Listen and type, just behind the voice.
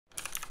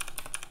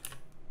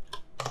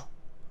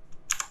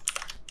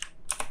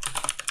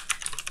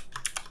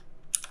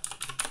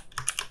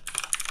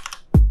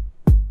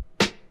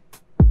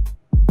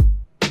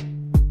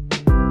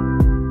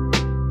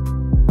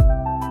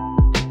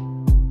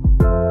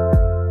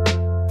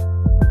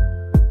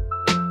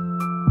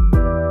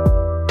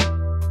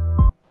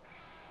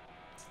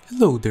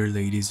Hello there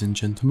ladies and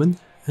gentlemen,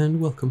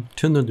 and welcome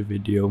to another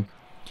video.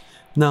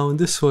 Now in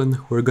this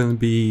one we're going to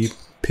be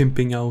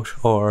pimping out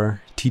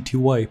our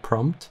TTY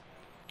prompt.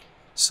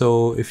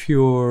 So if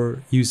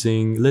you're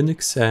using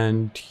Linux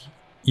and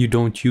you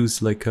don't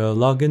use like a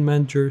login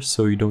manager,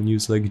 so you don't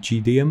use like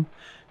GDM,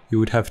 you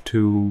would have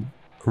to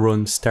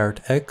run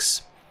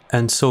startx,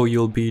 and so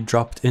you'll be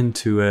dropped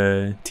into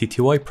a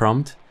TTY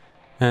prompt,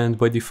 and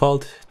by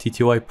default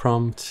TTY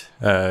prompt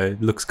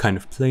looks kind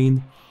of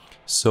plain.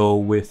 So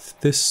with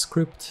this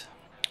script,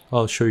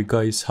 I'll show you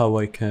guys how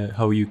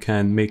you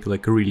can make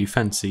like a really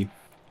fancy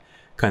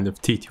kind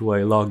of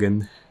TTY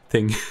login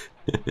thing.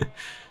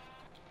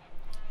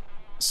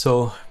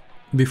 So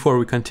before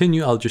we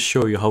continue, I'll just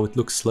show you how it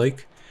looks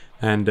like.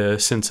 And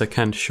since I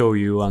can't show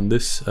you on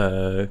this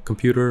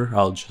computer,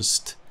 I'll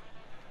just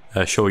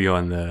show you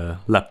on the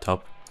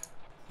laptop.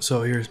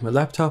 So here's my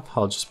laptop.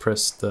 I'll just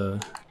press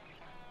the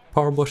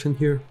power button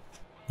here.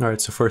 Alright,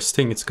 so first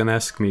thing it's gonna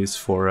ask me is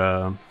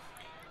for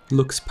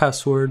looks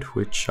password,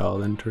 which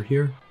I'll enter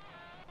here,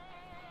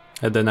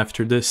 and then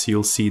after this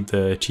you'll see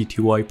the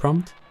TTY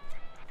prompt.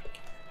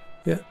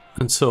 Yeah,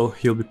 and so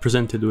you'll be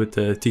presented with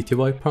the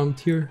TTY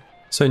prompt here.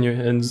 So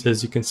and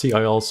as you can see,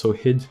 I also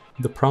hid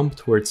the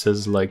prompt where it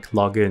says like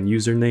login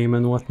username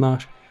and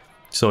whatnot.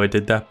 So I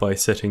did that by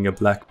setting a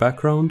black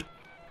background.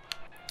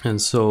 And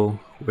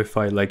so if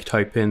I like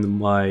type in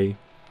my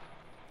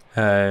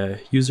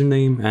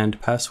username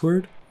and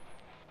password,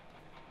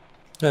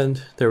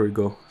 and there we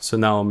go. So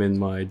now I'm in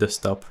my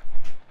desktop,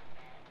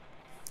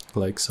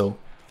 like so.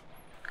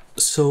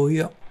 So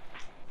yeah,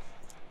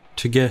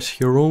 to get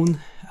your own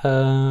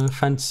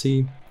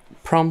fancy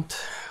prompt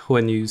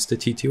when you use the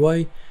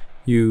TTY,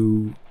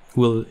 you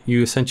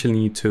essentially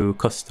need to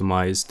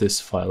customize this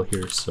file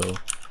here. So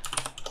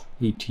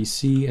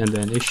etc and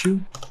then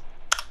issue.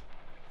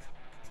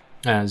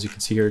 As you can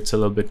see here, it's a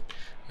little bit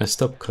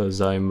messed up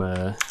because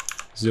I'm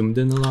zoomed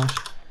in a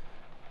lot,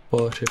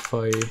 but if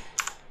I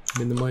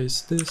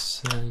minimize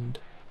this and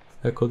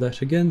echo that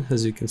again,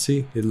 as you can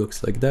see it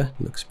looks like that.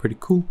 It looks pretty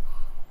cool.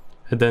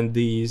 And then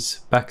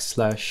these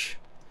backslash,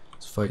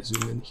 so if I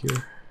zoom in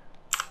here,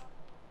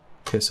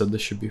 okay, so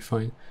this should be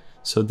fine.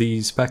 So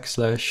these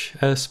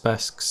backslash s,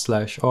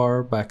 backslash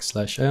r,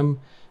 backslash m,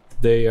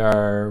 they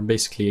are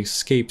basically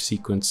escape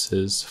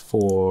sequences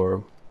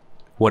for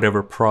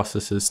whatever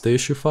processes the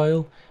issue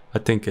file. I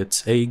think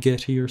it's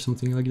a-getty or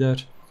something like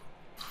that.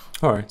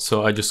 Alright,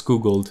 so I just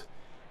googled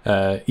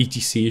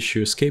etc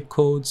issue escape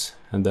codes,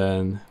 and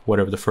then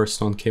whatever the first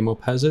one came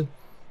up has it.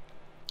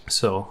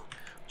 So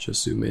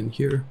just zoom in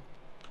here.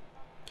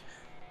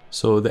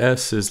 So the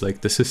S is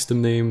like the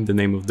system name, the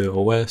name of the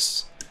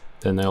OS.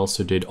 Then I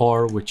also did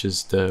R, which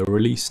is the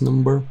release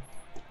number,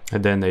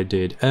 and then I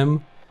did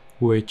M,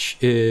 which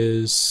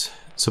is,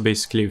 so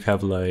basically if you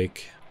have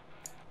like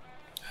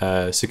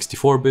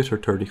 64-bit or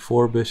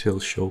 34-bit, it'll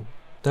show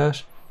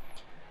that.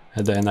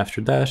 And then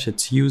after that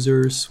it's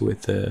users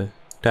with a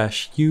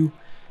 -u,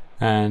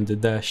 and the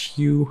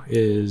 -u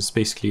is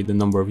basically the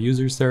number of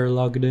users that are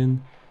logged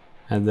in.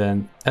 And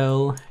then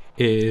L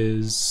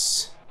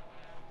is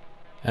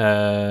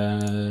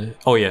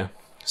oh yeah,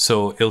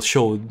 so it'll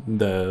show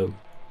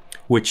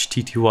which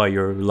TTY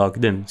you're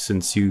logged in,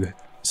 since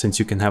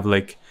you can have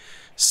like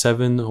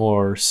 7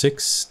 or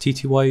 6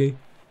 TTYs.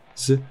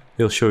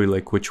 It'll show you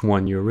like which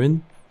one you're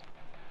in.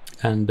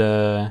 And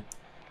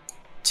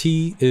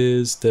T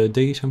is the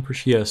date, I'm pretty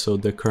sure, yeah, so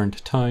the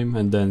current time,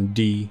 and then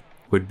D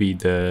would be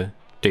the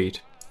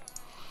date.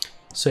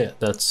 So yeah,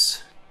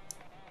 that's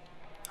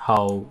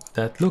how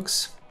that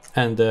looks.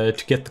 And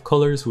to get the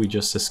colors, we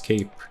just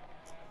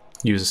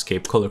use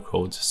escape color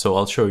codes. So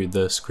I'll show you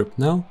the script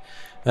now.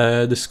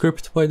 The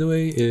script, by the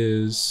way,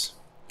 is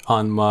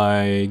on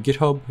my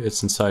GitHub.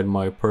 It's inside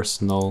my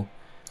personal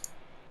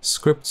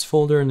scripts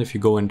folder, and if you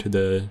go into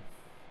the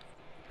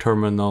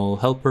terminal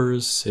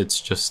helpers,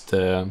 it's just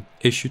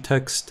issue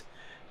text,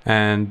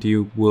 and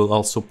you will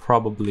also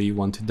probably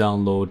want to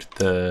download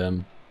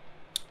the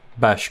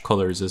bash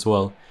colors as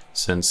well,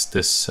 since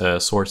this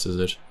sources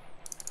it.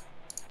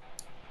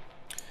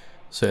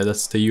 So yeah,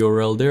 that's the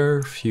URL there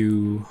if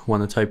you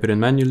want to type it in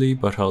manually,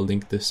 but I'll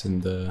link this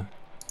in the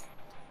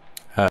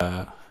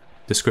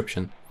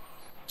description.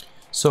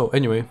 So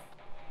anyway,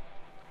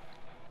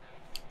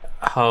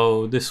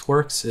 how this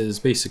works is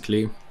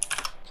basically,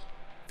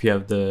 if you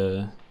have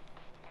the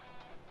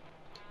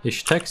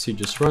issue text, you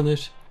just run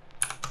it,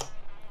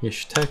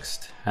 issue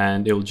text,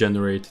 and it will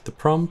generate the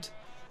prompt.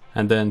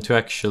 And then to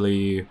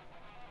actually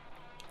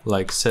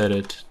like set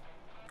it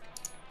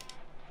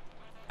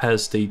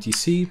as the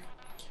etc,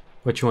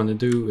 what you want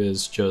to do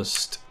is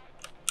just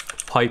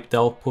pipe the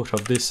output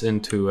of this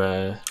into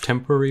a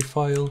temporary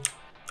file,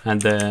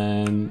 and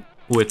then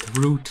with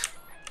root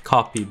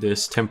copy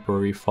this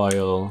temporary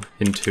file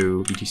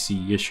into etc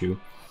issue.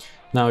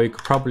 Now you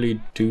could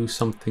probably do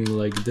something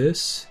like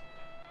this.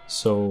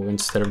 So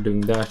instead of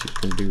doing that, you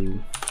can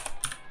do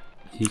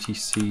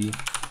etc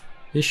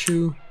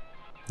issue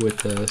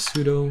with a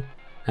sudo,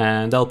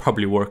 and that'll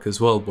probably work as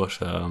well,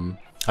 but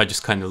I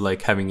just kind of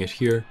like having it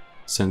here,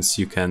 since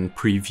you can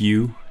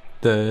preview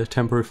the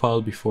temporary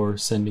file before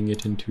sending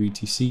it into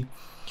etc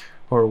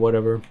or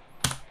whatever.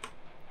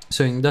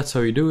 So that's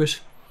how you do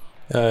it.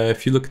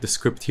 If you look at the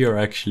script here,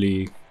 I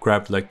actually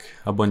grabbed like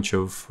a bunch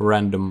of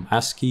random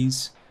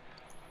asciis.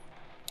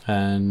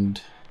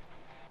 And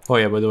oh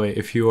yeah, by the way,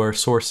 if you are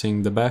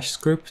sourcing the bash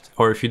script,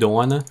 or if you don't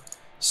wanna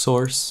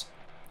source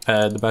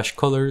the bash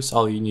colors,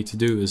 all you need to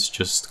do is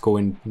just go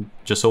in,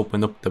 just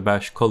open up the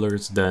bash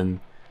colors, then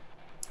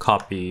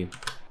copy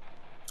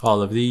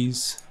all of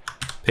these,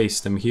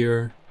 paste them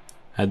here,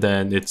 and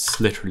then it's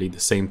literally the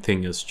same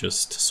thing as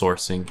just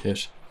sourcing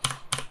it.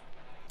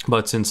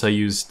 But since I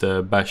use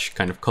the bash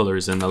kind of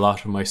colors in a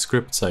lot of my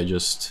scripts, I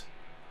just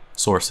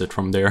source it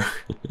from there.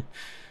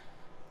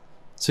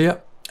 So yeah,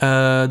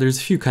 there's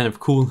a few kind of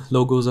cool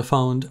logos I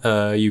found.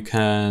 You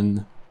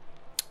can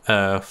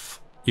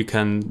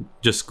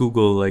just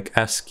Google like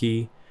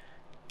ascii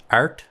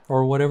art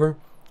or whatever,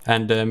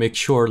 and make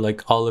sure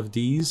like all of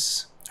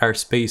these are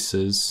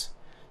spaces,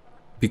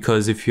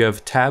 because if you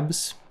have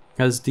tabs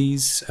as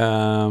these,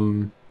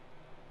 it'll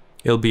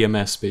be a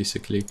mess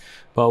basically.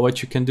 But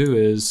what you can do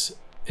is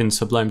in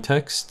Sublime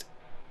Text,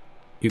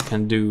 you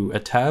can do a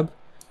tab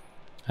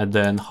and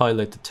then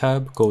highlight the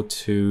tab, go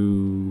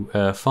to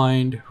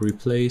find,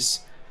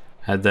 replace,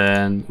 and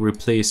then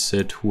replace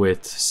it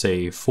with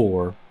say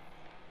four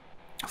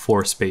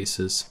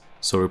spaces.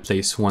 So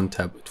replace one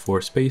tab with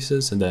 4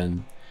 spaces, and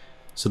then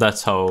so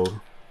that's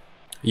how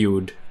you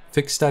would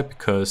fix that,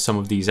 because some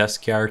of these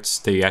ASCII arts,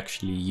 they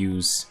actually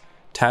use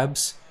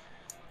tabs.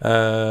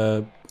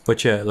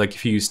 But yeah, like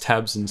if you use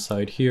tabs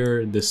inside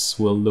here, this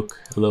will look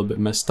a little bit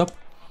messed up.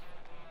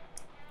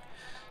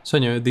 So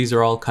anyway, these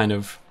are all kind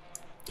of,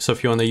 so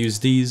if you want to use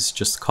these,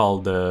 just call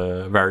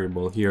the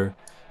variable here.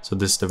 So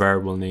this is the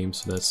variable name,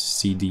 so that's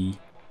cd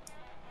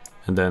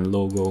and then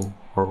logo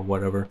or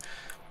whatever.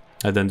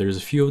 And then there's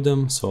a few of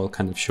them, so I'll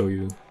kind of show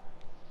you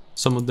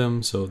some of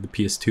them. So the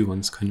PS2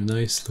 one's kind of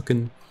nice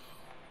looking,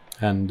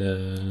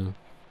 and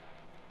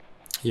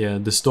yeah,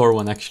 the store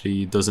one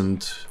actually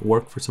doesn't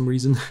work for some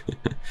reason.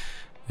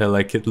 Yeah,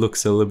 like it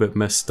looks a little bit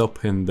messed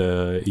up in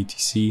the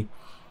etc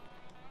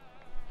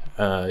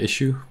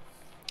issue.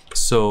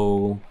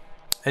 So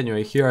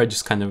anyway, here I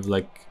just kind of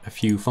like a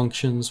few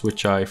functions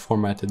which I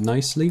formatted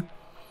nicely.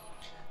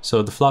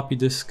 So the floppy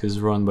disk is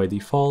run by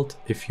default.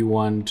 If you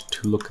want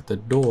to look at the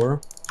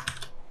door,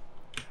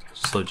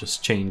 so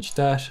just change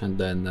that, and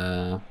then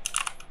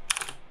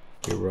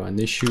you run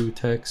issue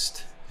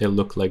text, it'll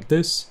look like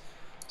this.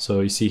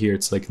 So you see here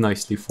it's like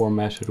nicely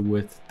formatted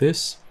with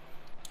this.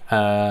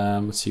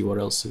 Let's see what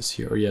else is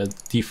here. Yeah,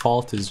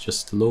 default is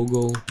just the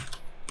logo.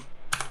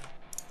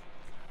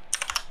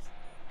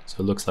 So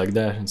it looks like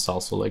that, and it's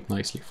also like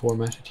nicely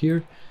formatted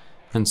here.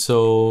 And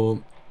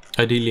so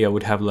ideally I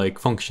would have like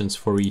functions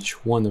for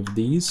each one of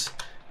these.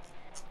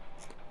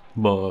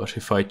 But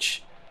if I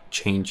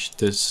change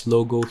this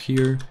logo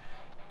here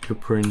to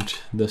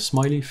print the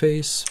smiley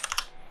face,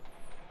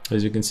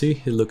 as you can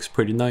see, it looks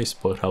pretty nice,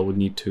 but I would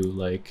need to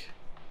like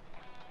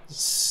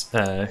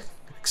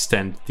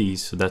extend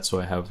these. So that's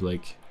why I have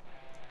like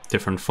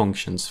different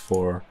functions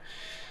for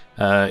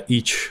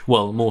each,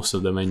 well, most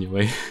of them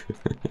anyway.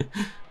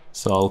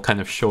 So I'll kind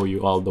of show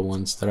you all the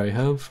ones that I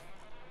have.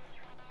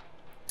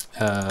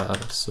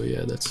 So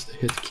yeah, that's the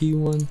hit key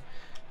one.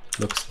 It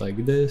looks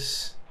like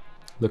this.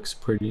 Looks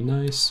pretty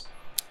nice.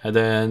 And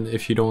then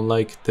if you don't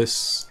like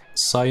this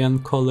cyan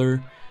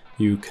color,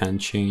 you can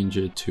change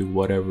it to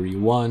whatever you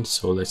want.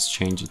 So let's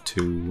change it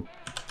to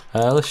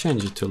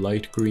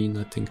light green.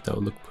 I think that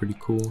would look pretty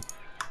cool.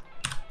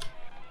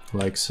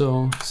 Like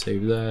so.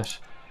 Save that,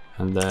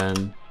 and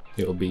then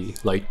it'll be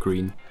light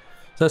green.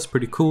 That's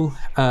pretty cool.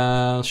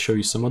 I'll show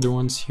you some other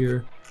ones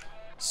here.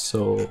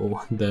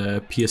 So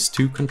the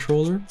PS2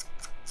 controller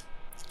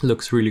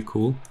looks really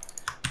cool.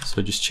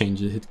 So just change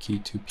the hit key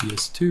to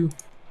PS2.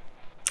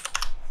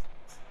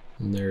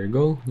 And there you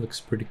go, looks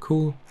pretty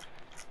cool.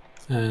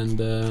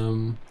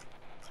 And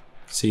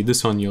see,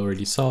 this one you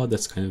already saw,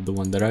 that's kind of the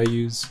one that I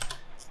use,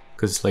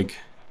 because it's like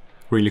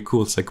really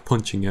cool. It's like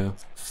punching a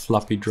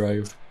floppy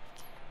drive.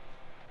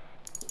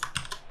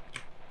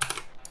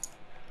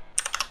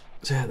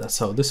 So yeah, that's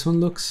how this one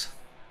looks.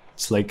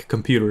 It's like a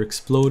computer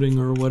exploding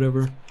or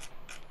whatever.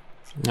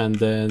 And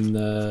then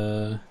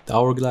the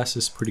hourglass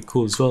is pretty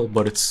cool as well,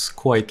 but it's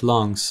quite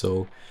long.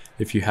 So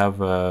if you have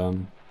I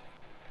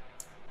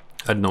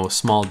don't know, a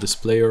small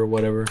display or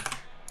whatever,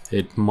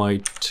 it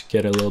might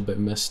get a little bit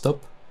messed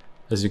up.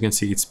 As you can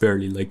see, it's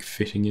barely like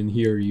fitting in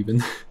here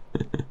even.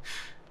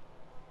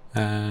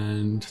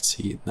 And let's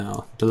see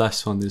now, the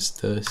last one is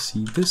the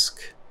C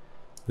disk.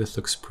 This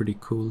looks pretty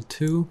cool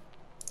too.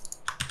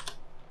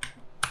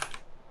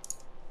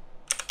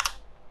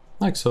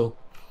 Like so.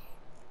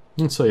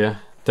 And so yeah,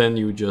 then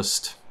you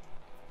just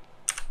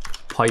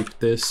pipe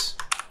this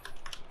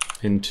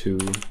into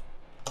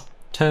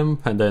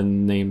temp and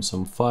then name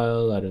some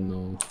file, I don't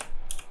know,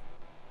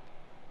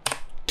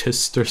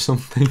 tist or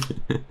something.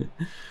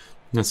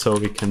 And so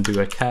we can do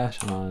a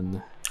cat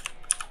on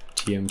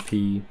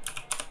tmp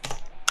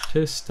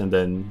tist, and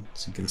then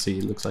as you can see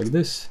it looks like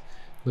this.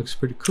 Looks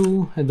pretty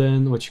cool. And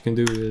then what you can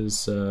do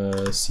is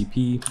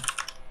cp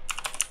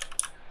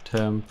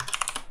temp,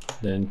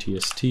 then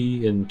tst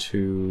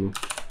into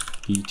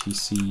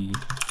etc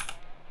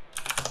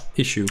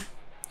issue,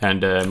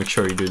 and make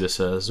sure you do this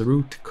as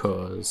root,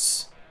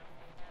 because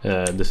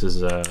this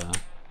is a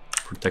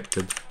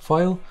protected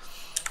file.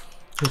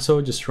 And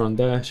so just run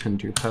that,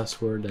 enter your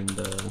password, and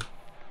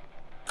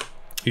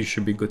you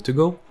should be good to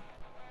go.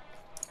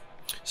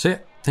 So yeah,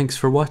 thanks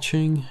for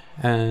watching,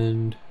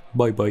 and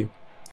bye bye.